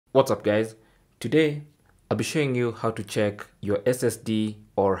What's up guys? Today I'll be showing you how to check your SSD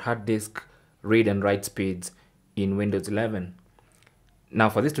or hard disk read and write speeds in Windows 11. Now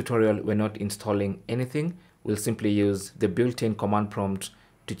for this tutorial we're not installing anything, we'll simply use the built-in command prompt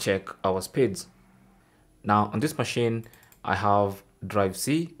to check our speeds. Now on this machine I have drive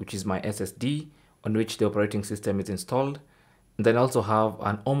C, which is my SSD on which the operating system is installed, and then also have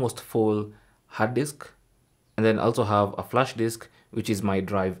an almost full hard disk, and then also have a flash disk which is my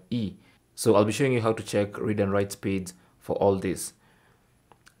drive E. So I'll be showing you how to check read and write speeds for all this.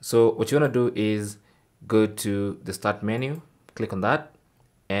 So what you want to do is go to the start menu, click on that,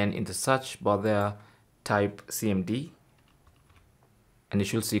 and in the search bar there type CMD and you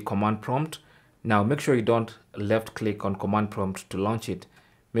should see command prompt. Now make sure you don't left click on command prompt to launch it.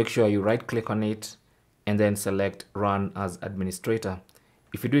 Make sure you right click on it and then select run as administrator.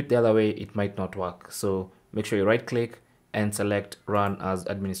 If you do it the other way it might not work, so make sure you right click and select run as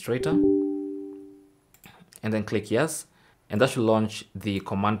administrator and then click yes, and that should launch the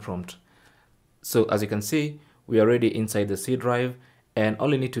command prompt. So as you can see, we are already inside the C drive, and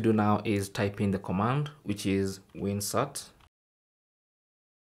all you need to do now is type in the command, which is winsert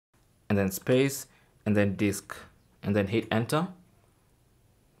and then space and then disk and then hit enter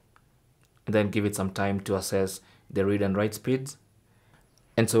and then give it some time to assess the read and write speeds.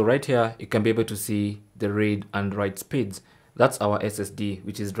 And so right here you can be able to see the read and write speeds. That's our SSD,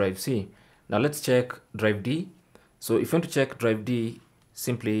 which is drive C. Now let's check drive D. So if you want to check drive D,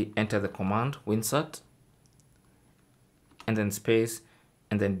 simply enter the command winsert and then space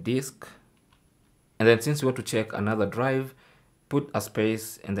and then disk, and then since you want to check another drive, put a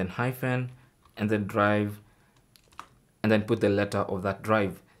space and then hyphen and then drive and then put the letter of that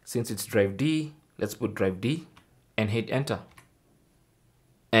drive. Since it's drive D, let's put drive D and hit enter.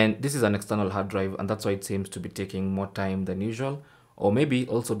 And this is an external hard drive, and that's why it seems to be taking more time than usual, or maybe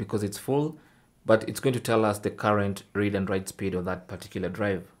also because it's full, but it's going to tell us the current read and write speed of that particular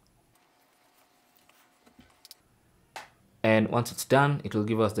drive. And once it's done, it will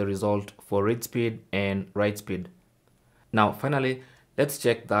give us the result for read speed and write speed. Now finally, let's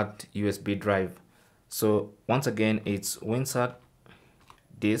check that USB drive. So once again, it's winsert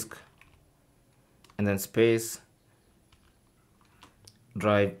disk and then space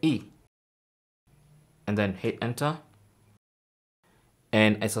drive E and then hit enter.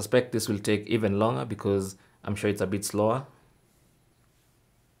 And I suspect this will take even longer because I'm sure it's a bit slower.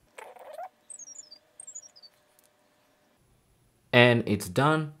 And it's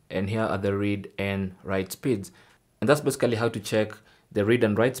done, and here are the read and write speeds. And that's basically how to check the read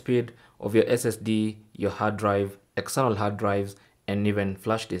and write speed of your SSD, your hard drive, external hard drives, and even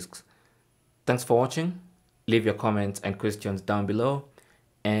flash disks. Thanks for watching. Leave your comments and questions down below,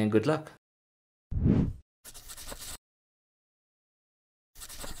 and good luck.